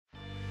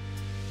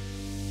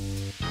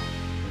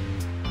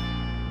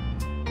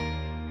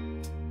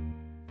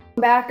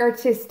Back,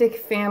 artistic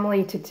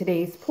family, to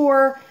today's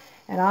pour,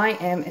 and I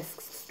am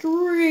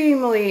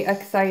extremely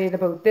excited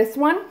about this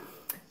one.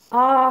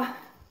 You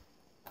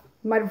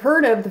might have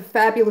heard of the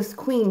fabulous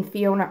queen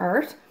Fiona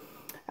Art.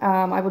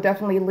 I will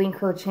definitely link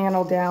her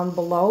channel down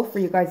below for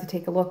you guys to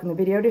take a look in the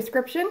video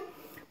description.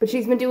 But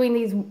she's been doing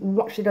these,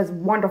 she does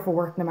wonderful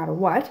work no matter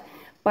what,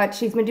 but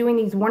she's been doing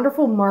these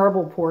wonderful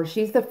marble pours.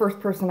 She's the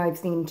first person I've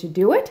seen to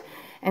do it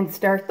and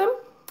start them.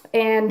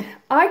 And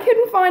I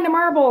couldn't find a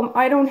marble.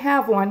 I don't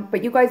have one,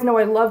 but you guys know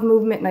I love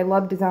movement and I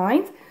love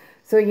designs.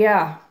 So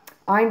yeah,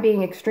 I'm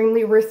being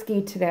extremely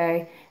risky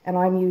today and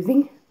I'm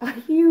using a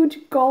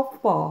huge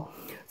golf ball.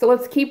 So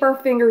let's keep our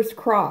fingers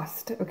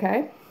crossed,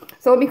 okay?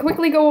 So let me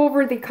quickly go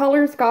over the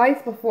colors,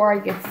 guys, before I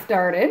get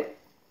started.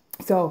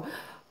 So,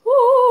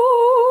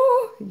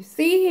 you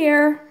see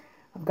here,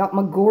 I've got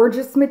my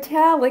gorgeous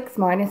metallics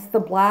minus the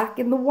black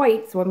and the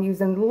white, so I'm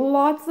using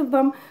lots of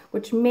them,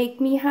 which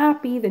make me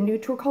happy. The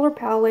neutral color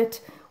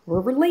palette, we're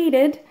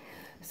related.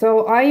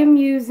 So I am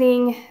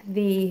using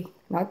the,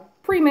 not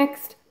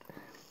pre-mixed,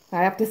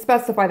 I have to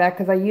specify that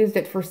because I used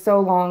it for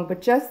so long,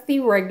 but just the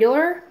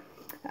regular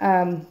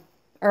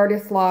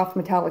Artist Loft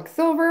Metallic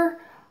Silver.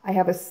 I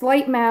have a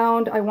slight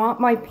mound. I want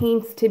my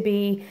paints to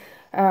be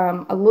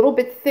a little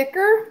bit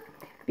thicker,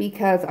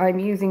 because I'm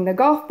using the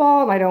golf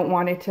ball and I don't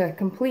want it to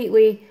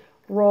completely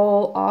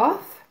roll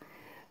off.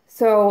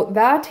 So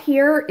that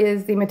here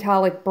is the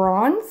metallic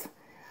bronze.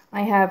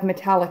 I have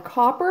metallic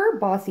copper,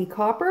 bossy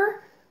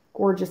copper,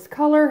 gorgeous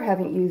color,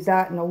 haven't used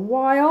that in a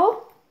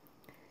while.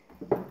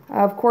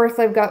 Of course,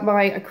 I've got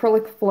my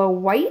acrylic flow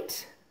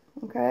white,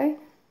 okay?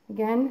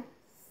 Again,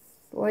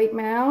 slight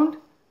mound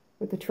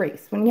with a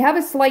trace. When you have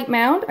a slight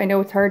mound, I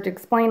know it's hard to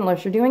explain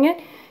unless you're doing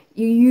it,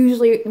 you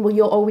usually, well,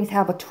 you'll always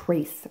have a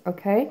trace,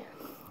 okay?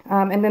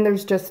 And then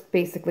there's just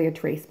basically a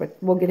trace, but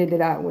we'll get into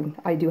that when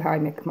I do how I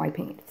mix my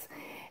paints.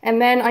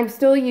 And then I'm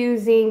still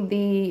using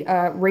the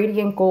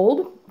Radiant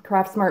Gold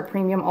Craft Smart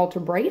Premium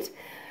Ultra Bright.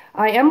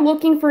 I am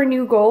looking for a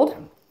new gold.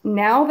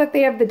 Now that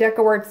they have the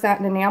DecoArt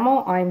Satin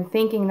Enamel, I'm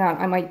thinking that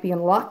I might be in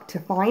luck to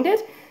find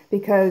it,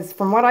 because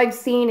from what I've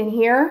seen in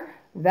here,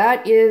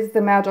 that is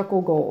the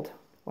magical gold.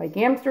 Like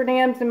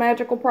Amsterdam's the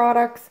magical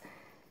products,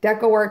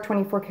 DecoArt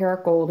 24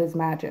 karat gold is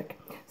magic.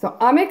 So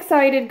I'm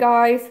excited,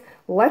 guys.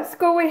 Let's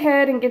go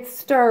ahead and get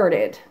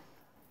started.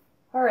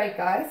 All right,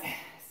 guys,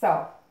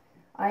 so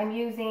I'm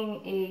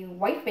using a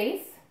white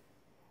base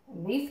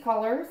in these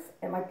colors,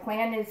 and my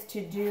plan is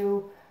to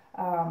do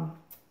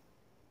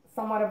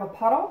somewhat of a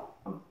puddle.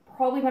 I'm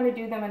probably going to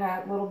do them in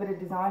a little bit of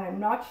design. I'm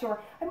not sure.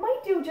 I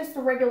might do just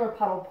a regular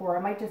puddle pour.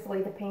 I might just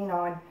lay the paint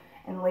on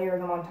and layer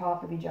them on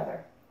top of each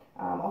other.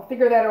 I'll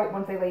figure that out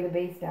once I lay the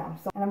base down.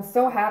 So, and I'm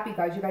so happy,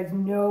 guys. You guys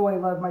know I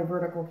love my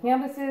vertical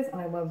canvases, and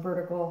I love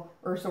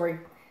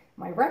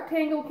my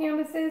rectangle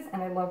canvases,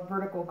 and I love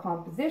vertical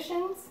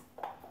compositions.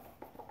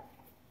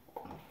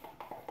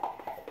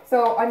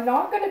 So I'm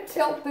not going to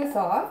tilt this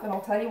off, and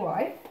I'll tell you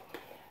why.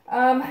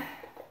 I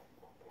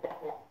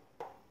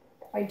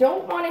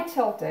don't want to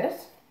tilt it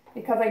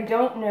because I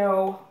don't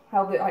know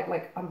how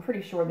I'm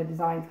pretty sure the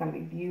design is going to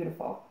be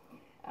beautiful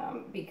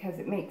because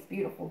it makes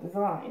beautiful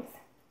designs.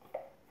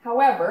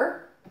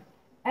 However,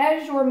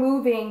 as you're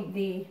moving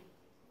the,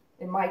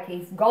 in my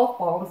case, golf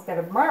ball instead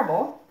of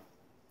marble,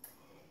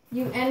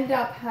 you end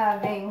up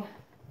having,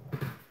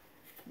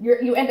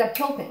 you end up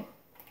tilting.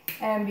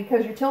 And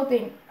because you're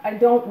tilting, I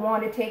don't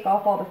want to take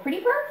off all the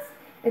pretty parts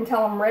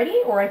until I'm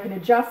ready, or I can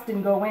adjust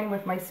and go in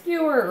with my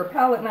skewer or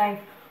palette knife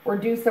or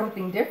do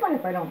something different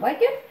if I don't like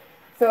it.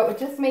 So it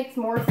just makes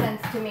more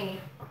sense to me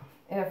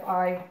if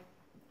I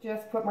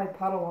just put my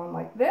puddle on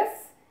like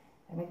this.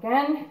 And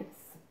again,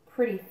 it's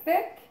pretty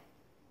thick.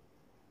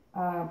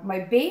 My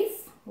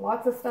base,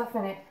 lots of stuff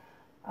in it.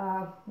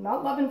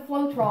 Not loving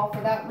Floetrol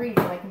for that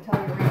reason, I can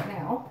tell you right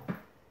now.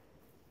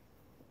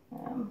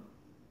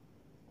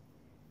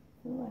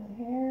 Red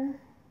hair,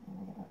 and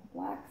I got a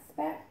black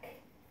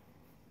speck.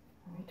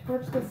 Let me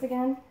torch this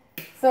again.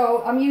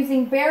 So I'm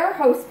using Behr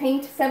House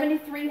Paint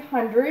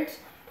 7300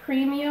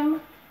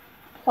 Premium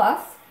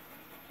Plus,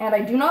 and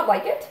I do not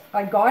like it.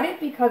 I got it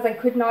because I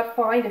could not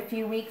find a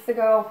few weeks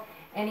ago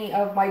any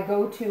of my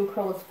go-to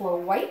Acrylic Flow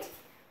White,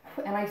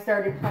 and I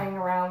started playing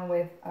around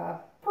with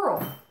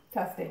pearls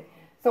testing.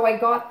 So I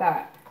got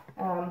that.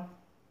 I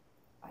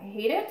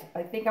hate it.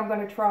 I think I'm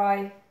going to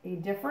try a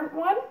different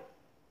one.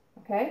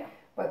 Okay,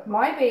 but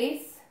my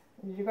base,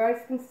 as you guys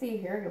can see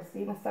here, you'll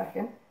see in a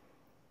second,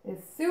 is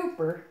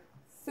super,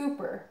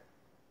 super,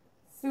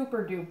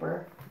 super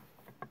duper.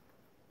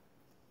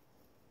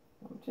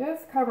 I'm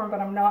just covering, but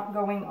I'm not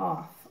going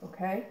off.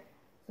 Okay,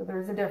 so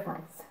there's a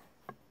difference.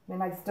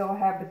 Then I still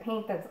have the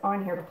paint that's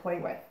on here to play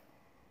with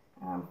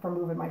for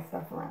moving my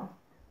stuff around.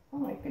 Oh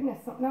my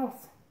goodness, something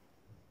else.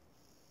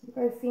 You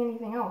guys see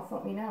anything else,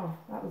 let me know.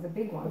 That was a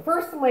big one. The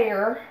first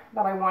layer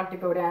that I want to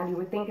go down, you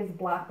would think is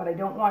black, but I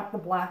don't want the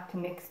black to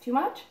mix too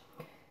much.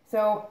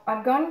 So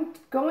I'm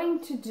going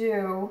to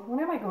do,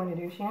 what am I going to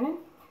do, Shannon?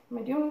 Am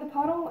I doing the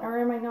puddle or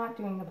am I not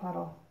doing the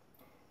puddle?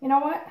 You know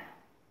what?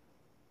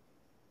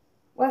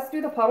 Let's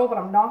do the puddle, but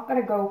I'm not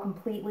going to go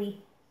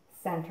completely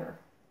center.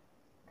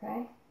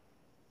 Okay,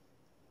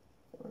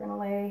 so we're going to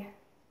lay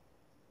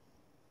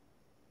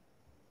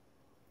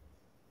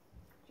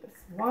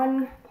just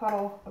one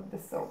puddle of the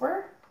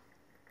silver.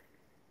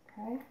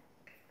 Okay,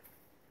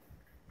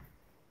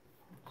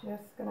 I'm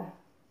just going to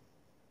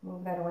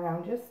move that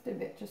around just a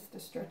bit, just to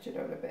stretch it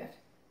out a bit.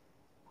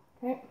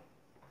 Okay,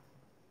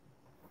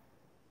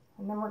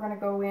 and then we're going to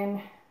go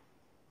in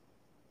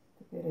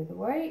a bit of the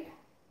white.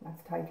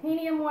 That's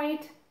titanium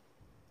white.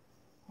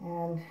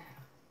 And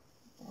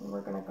then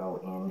we're going to go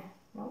in,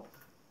 nope,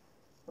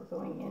 we're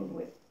going in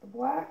with the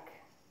black.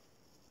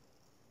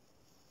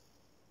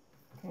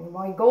 Okay,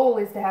 my goal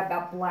is to have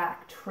that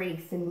black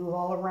trace and move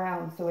all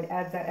around so it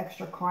adds that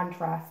extra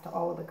contrast to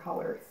all of the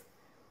colors.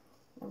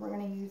 And we're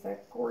going to use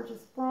that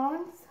gorgeous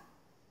bronze.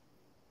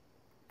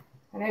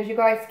 And as you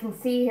guys can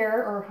see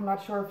here, or I'm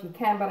not sure if you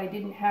can, but I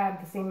didn't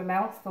have the same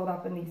amounts filled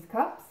up in these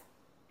cups.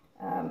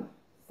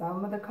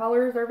 Some of the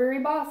colors are very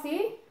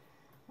bossy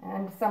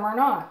and some are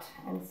not.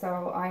 And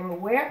so I'm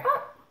aware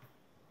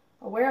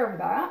of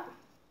that.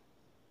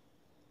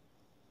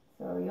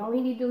 So you only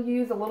need to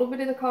use a little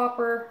bit of the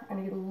copper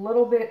and a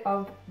little bit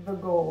of the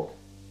gold.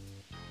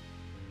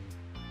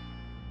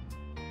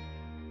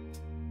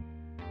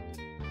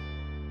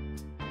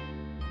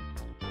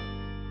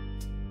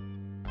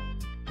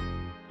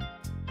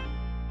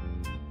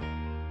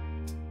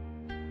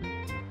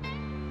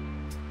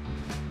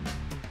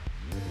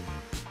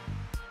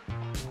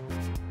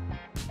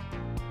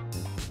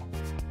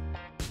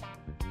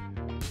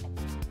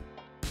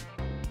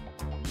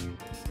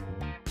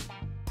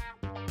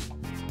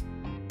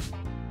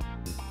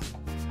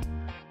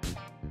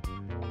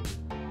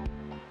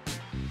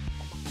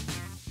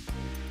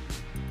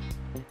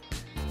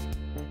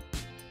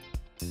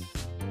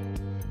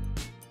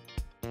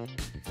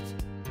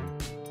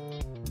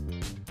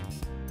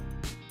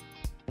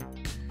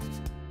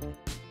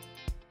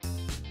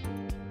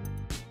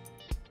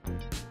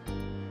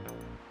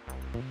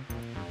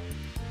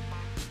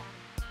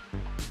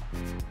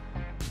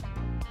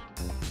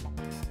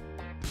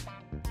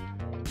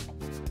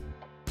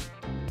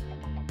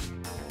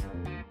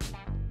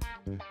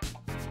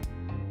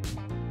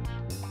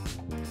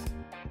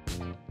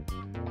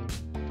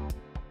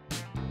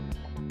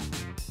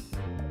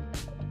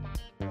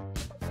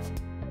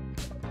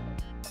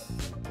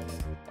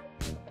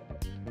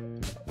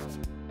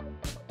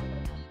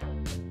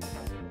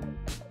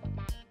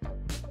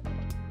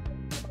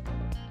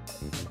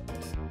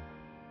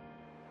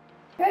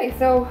 Okay,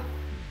 so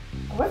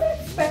I wasn't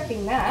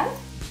expecting that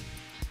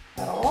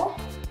at all.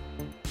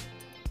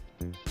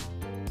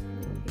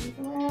 Move these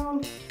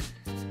around.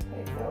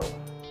 Okay, so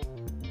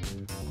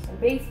the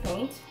base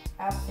paint,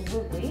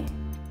 absolutely.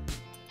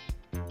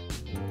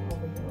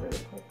 Over here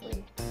really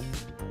quickly.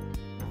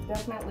 It's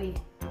definitely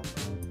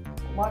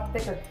a lot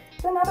thicker.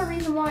 It's another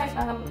reason why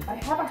I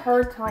have a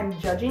hard time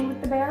judging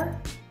with the Behr.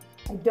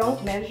 I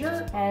don't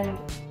measure, and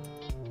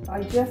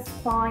I just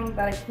find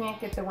that I can't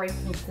get the right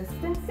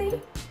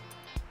consistency.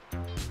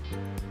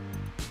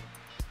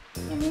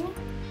 I'm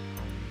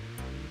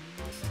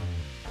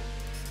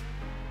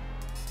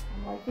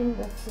liking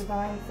this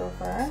design so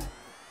far.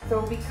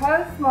 So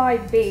because my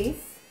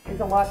base is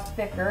a lot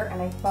thicker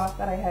and I thought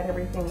that I had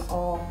everything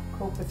all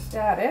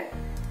copacetic,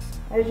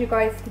 as you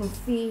guys can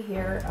see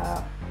here,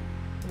 a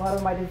lot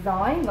of my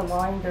design, the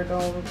lines are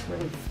going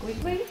really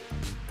squiggly.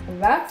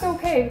 And that's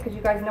okay because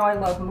you guys know I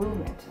love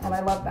movement and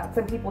I love that.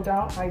 Some people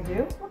don't, I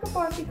do. Look at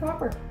bossy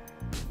copper.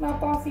 It's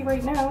not bossy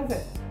right now, is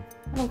it?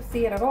 I don't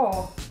see it at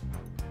all.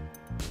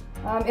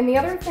 And the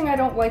other thing I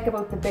don't like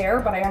about the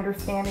Behr, but I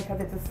understand because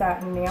it's a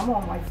satin enamel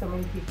and why so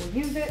many people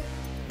use it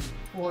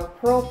for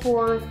pearl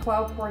pours,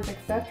 cloud pours,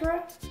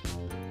 etc.,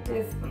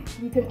 is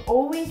you can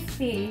always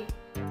see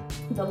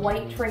the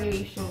light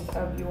striations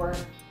of your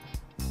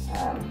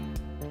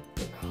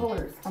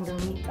colors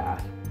underneath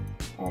that,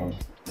 and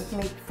this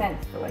makes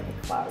sense for like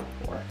a cloud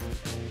pour. Okay,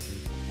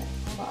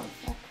 hold on a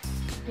sec.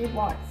 We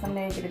want some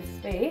negative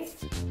space.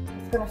 I'm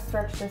just going to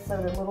stretch this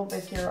out a little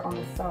bit here on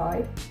the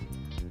side.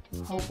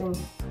 I'm hoping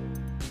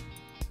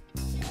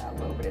a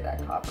little bit of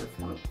that copper is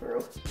coming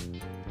through.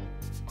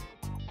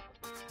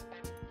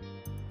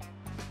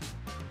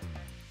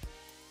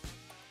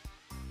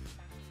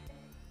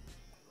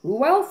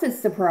 Who else is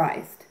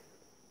surprised?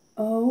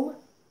 OMG,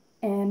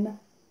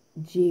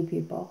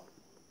 people.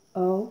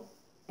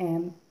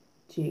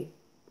 OMG.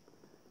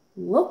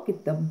 Look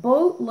at the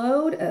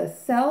boatload of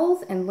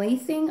cells and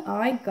lacing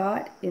I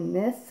got in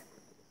this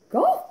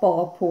golf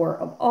ball pour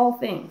of all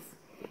things.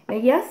 Now,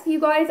 yes, you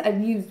guys,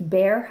 I've used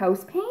Behr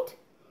house paint,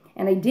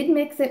 and I did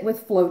mix it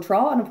with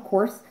Floetrol, and of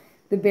course,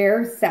 the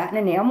Behr Satin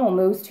Enamel, and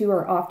those two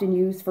are often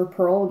used for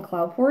pearl and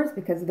cloud pours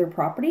because of their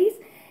properties,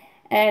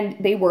 and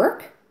they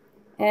work.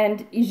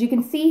 And as you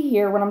can see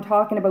here, when I'm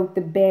talking about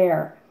the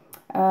Behr,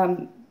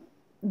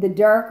 the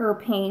darker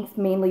paints,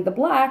 mainly the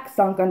black,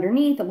 sunk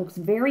underneath, it looks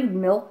very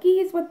milky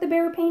is what the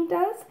Behr paint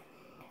does.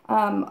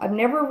 I've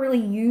never really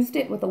used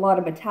it with a lot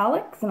of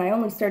metallics, and I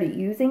only started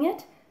using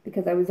it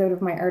because I was out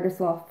of my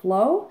Artist Loft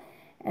Flow,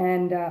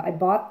 And I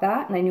bought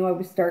that, and I knew I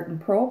was starting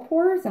pearl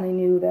pours, and I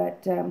knew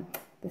that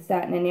the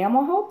satin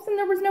enamel helps, and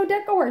there was no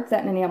Deco Art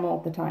satin enamel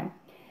at the time.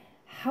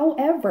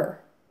 However,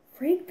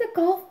 frig the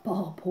golf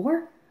ball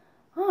pour,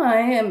 I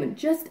am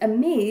just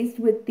amazed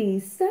with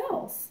these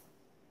cells.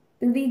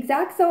 They're the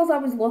exact cells I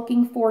was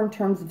looking for in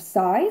terms of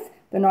size.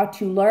 They're not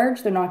too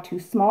large, they're not too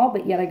small,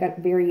 but yet I got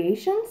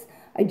variations.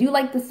 I do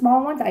like the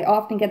small ones. I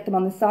often get them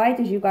on the sides,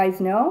 as you guys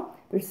know.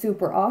 They're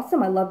super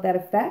awesome. I love that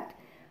effect.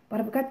 But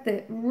I've got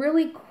the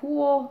really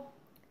cool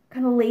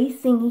kind of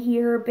lacing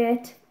here a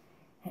bit.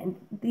 And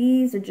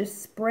these are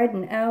just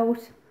spreading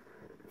out.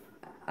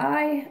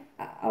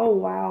 Oh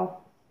wow.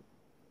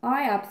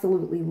 I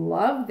absolutely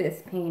love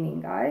this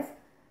painting, guys.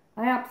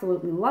 I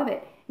absolutely love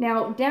it.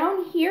 Now,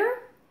 down here,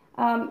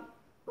 well,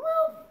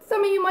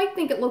 some of you might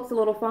think it looks a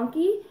little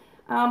funky,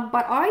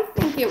 but I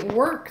think it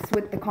works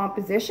with the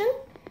composition.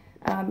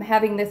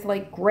 Having this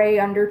like gray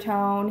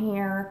undertone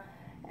here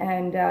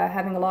and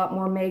having a lot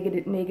more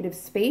negative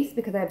space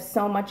because I have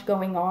so much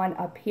going on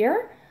up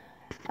here.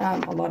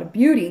 A lot of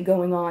beauty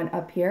going on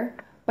up here.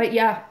 But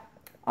yeah,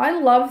 I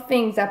love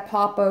things that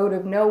pop out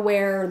of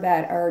nowhere,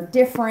 that are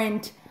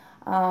different,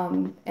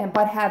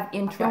 but have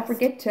interest. Don't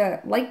forget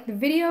to like the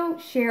video,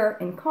 share,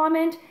 and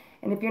comment.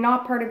 And if you're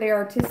not part of the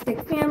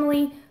artistic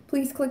family,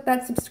 please click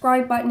that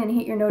subscribe button and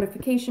hit your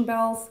notification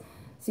bells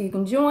so you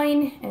can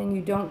join and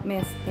you don't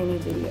miss any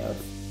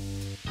videos.